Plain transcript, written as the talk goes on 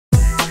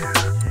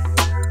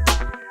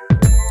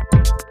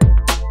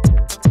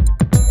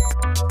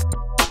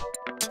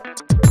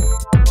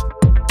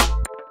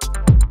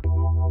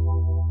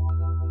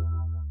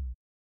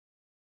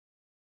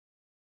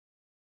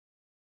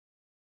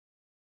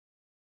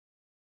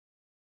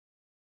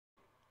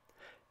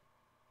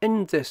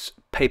In this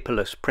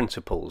Paperless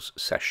Principles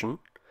session,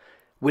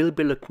 we'll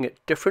be looking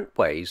at different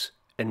ways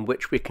in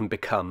which we can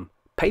become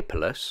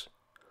paperless,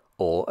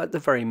 or at the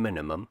very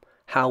minimum,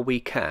 how we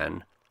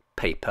can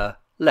paper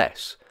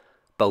less,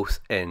 both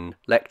in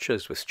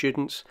lectures with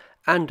students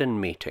and in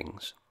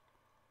meetings.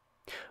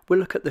 We'll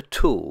look at the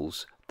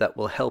tools that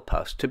will help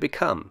us to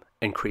become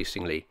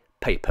increasingly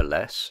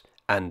paperless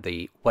and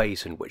the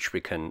ways in which we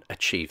can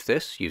achieve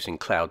this using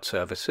cloud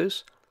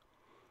services,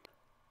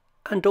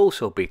 and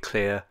also be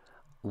clear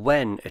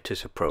when it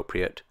is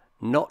appropriate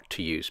not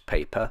to use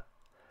paper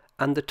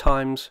and the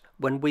times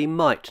when we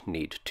might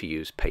need to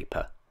use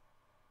paper.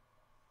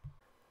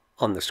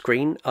 On the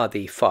screen are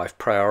the 5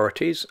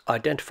 priorities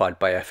identified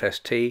by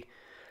FST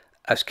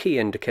as key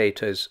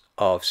indicators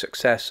of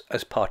success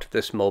as part of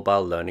this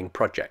mobile learning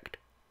project.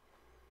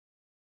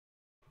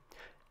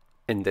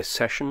 In this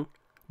session,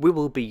 we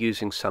will be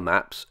using some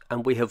apps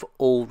and we have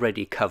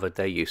already covered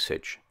their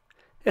usage.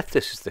 If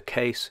this is the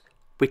case,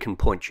 we can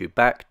point you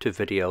back to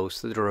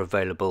videos that are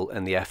available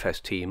in the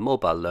FST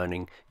Mobile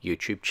Learning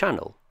YouTube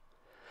channel.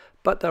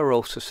 But there are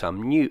also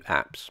some new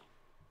apps.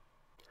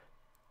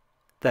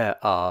 There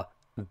are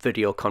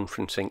video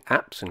conferencing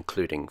apps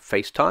including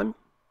FaceTime,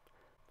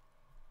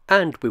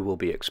 and we will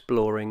be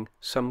exploring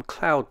some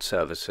cloud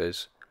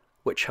services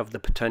which have the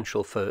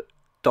potential for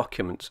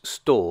documents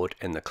stored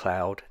in the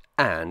cloud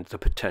and the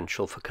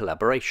potential for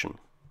collaboration.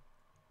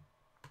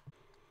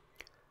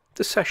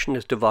 The session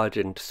is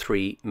divided into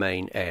 3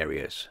 main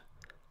areas.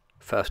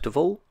 First of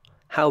all,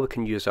 how we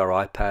can use our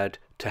iPad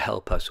to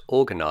help us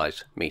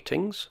organize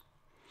meetings,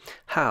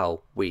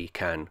 how we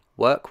can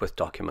work with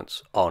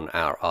documents on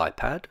our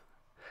iPad,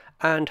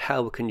 and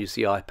how we can use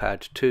the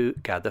iPad to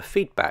gather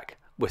feedback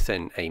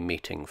within a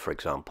meeting, for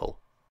example.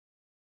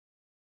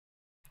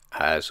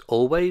 As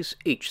always,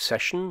 each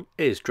session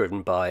is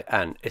driven by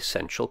an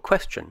essential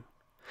question,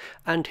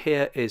 and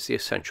here is the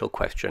essential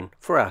question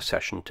for our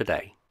session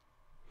today.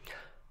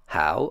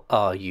 How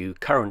are you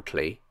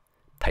currently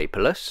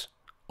paperless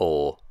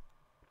or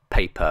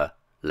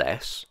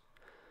paperless,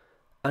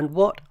 and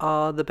what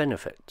are the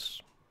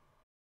benefits?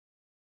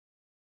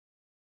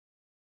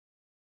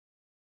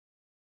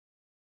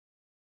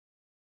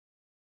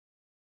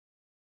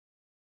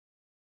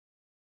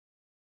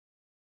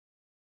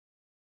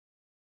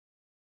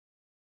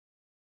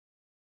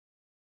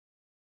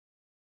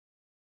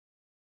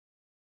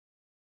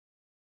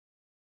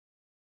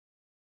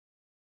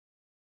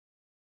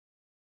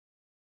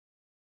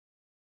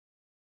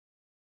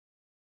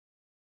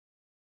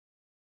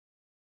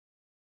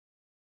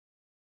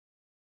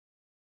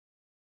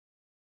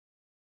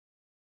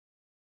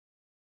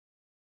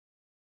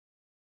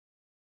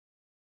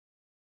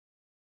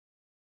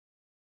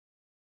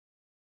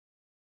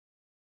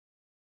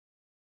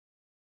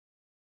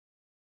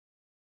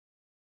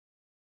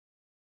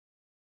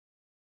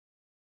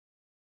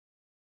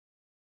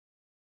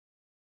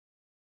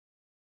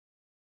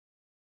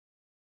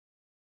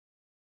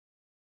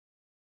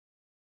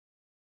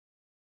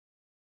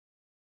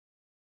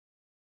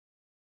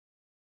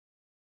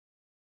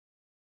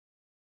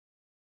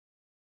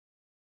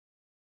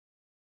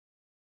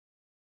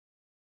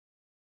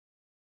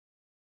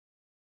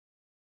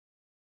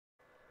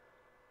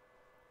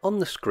 On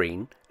the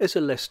screen is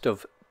a list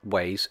of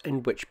ways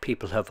in which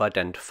people have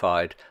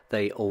identified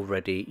they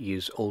already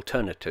use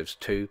alternatives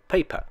to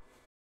paper.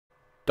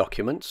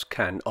 Documents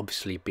can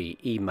obviously be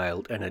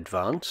emailed in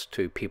advance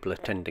to people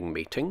attending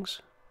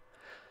meetings.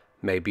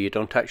 Maybe you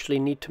don't actually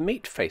need to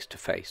meet face to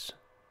face,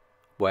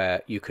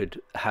 where you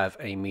could have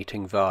a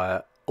meeting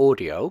via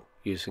audio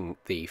using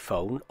the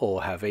phone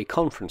or have a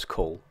conference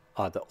call,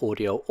 either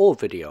audio or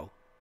video.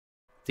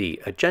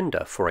 The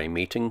agenda for a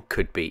meeting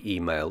could be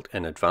emailed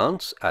in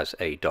advance as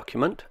a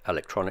document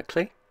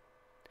electronically.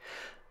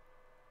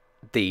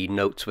 The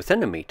notes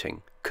within a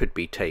meeting could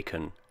be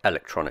taken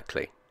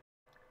electronically.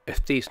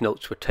 If these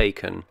notes were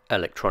taken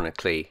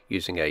electronically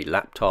using a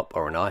laptop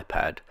or an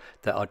iPad,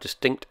 there are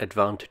distinct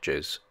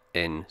advantages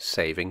in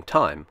saving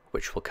time,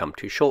 which we'll come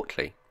to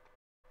shortly.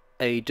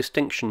 A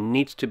distinction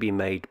needs to be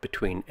made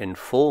between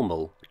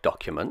informal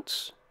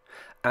documents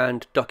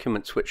and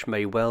documents which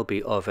may well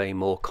be of a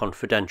more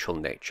confidential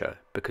nature,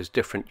 because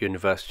different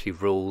university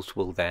rules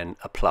will then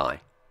apply.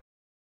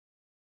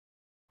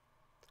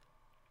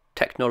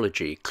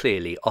 Technology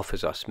clearly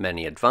offers us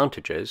many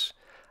advantages,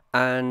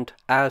 and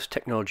as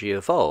technology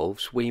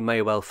evolves, we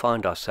may well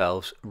find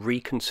ourselves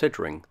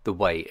reconsidering the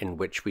way in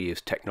which we use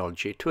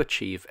technology to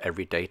achieve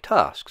everyday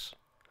tasks.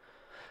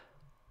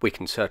 We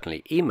can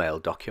certainly email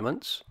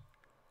documents,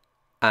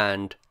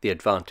 and the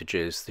advantage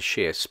is the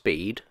sheer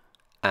speed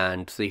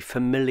and the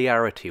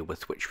familiarity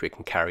with which we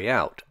can carry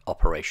out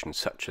operations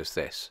such as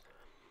this.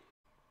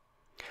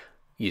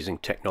 Using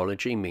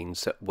technology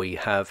means that we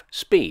have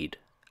speed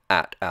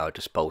at our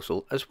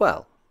disposal as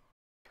well.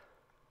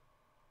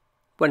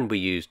 when we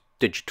use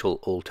digital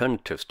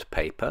alternatives to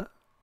paper,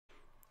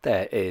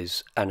 there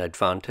is an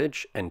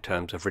advantage in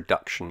terms of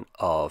reduction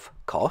of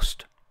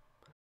cost,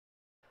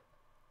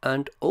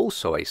 and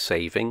also a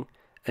saving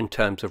in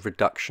terms of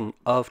reduction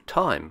of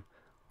time,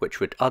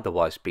 which would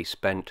otherwise be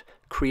spent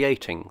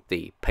creating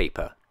the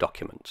paper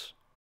documents.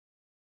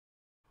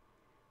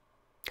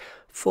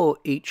 For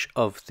each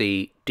of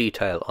the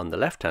detail on the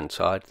left-hand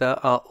side,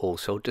 there are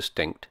also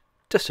distinct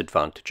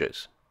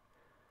disadvantages.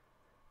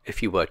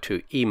 If you were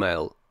to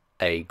email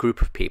a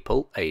group of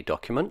people a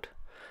document,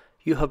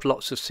 you have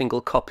lots of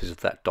single copies of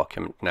that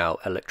document now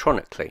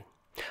electronically,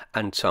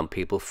 and some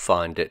people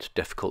find it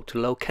difficult to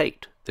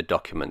locate the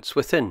documents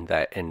within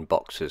their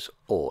inboxes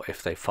or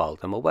if they file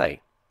them away.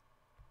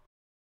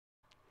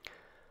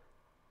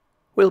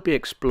 We'll be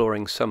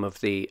exploring some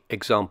of the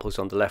examples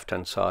on the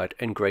left-hand side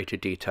in greater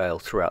detail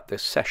throughout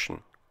this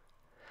session.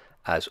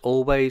 As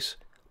always,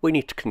 we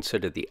need to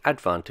consider the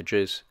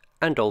advantages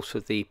and also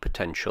the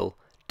potential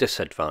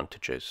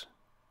disadvantages,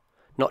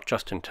 not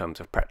just in terms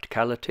of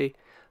practicality,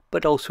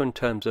 but also in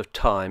terms of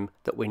time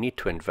that we need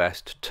to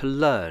invest to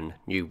learn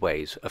new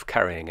ways of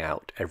carrying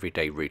out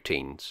everyday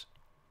routines.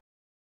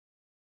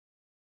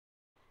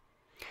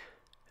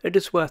 It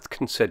is worth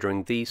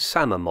considering the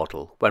SAMR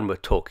model when we're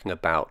talking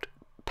about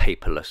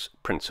paperless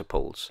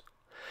principles.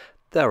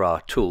 There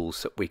are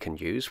tools that we can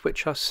use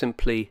which are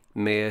simply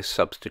mere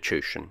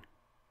substitution.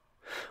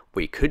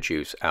 We could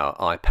use our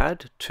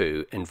iPad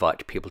to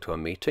invite people to a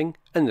meeting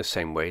in the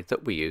same way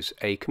that we use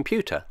a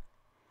computer.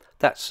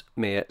 That's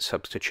mere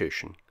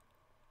substitution.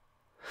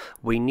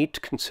 We need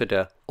to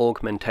consider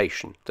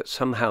augmentation, that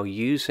somehow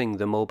using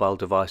the mobile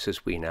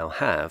devices we now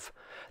have,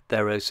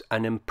 there is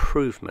an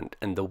improvement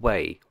in the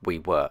way we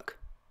work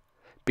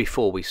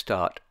before we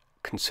start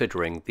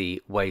considering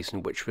the ways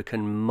in which we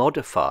can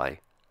modify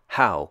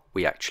how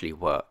we actually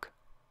work.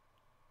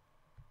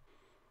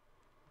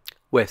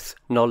 With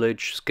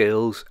knowledge,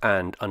 skills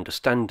and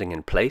understanding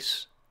in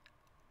place,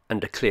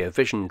 and a clear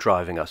vision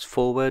driving us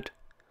forward,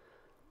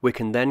 we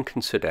can then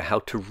consider how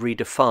to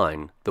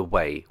redefine the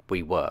way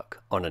we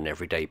work on an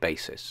everyday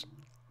basis.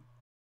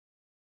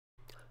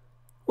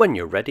 When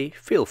you're ready,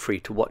 feel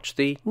free to watch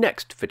the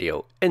next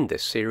video in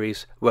this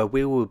series where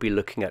we will be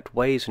looking at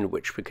ways in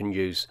which we can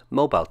use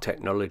mobile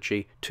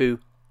technology to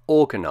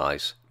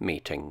organize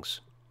meetings.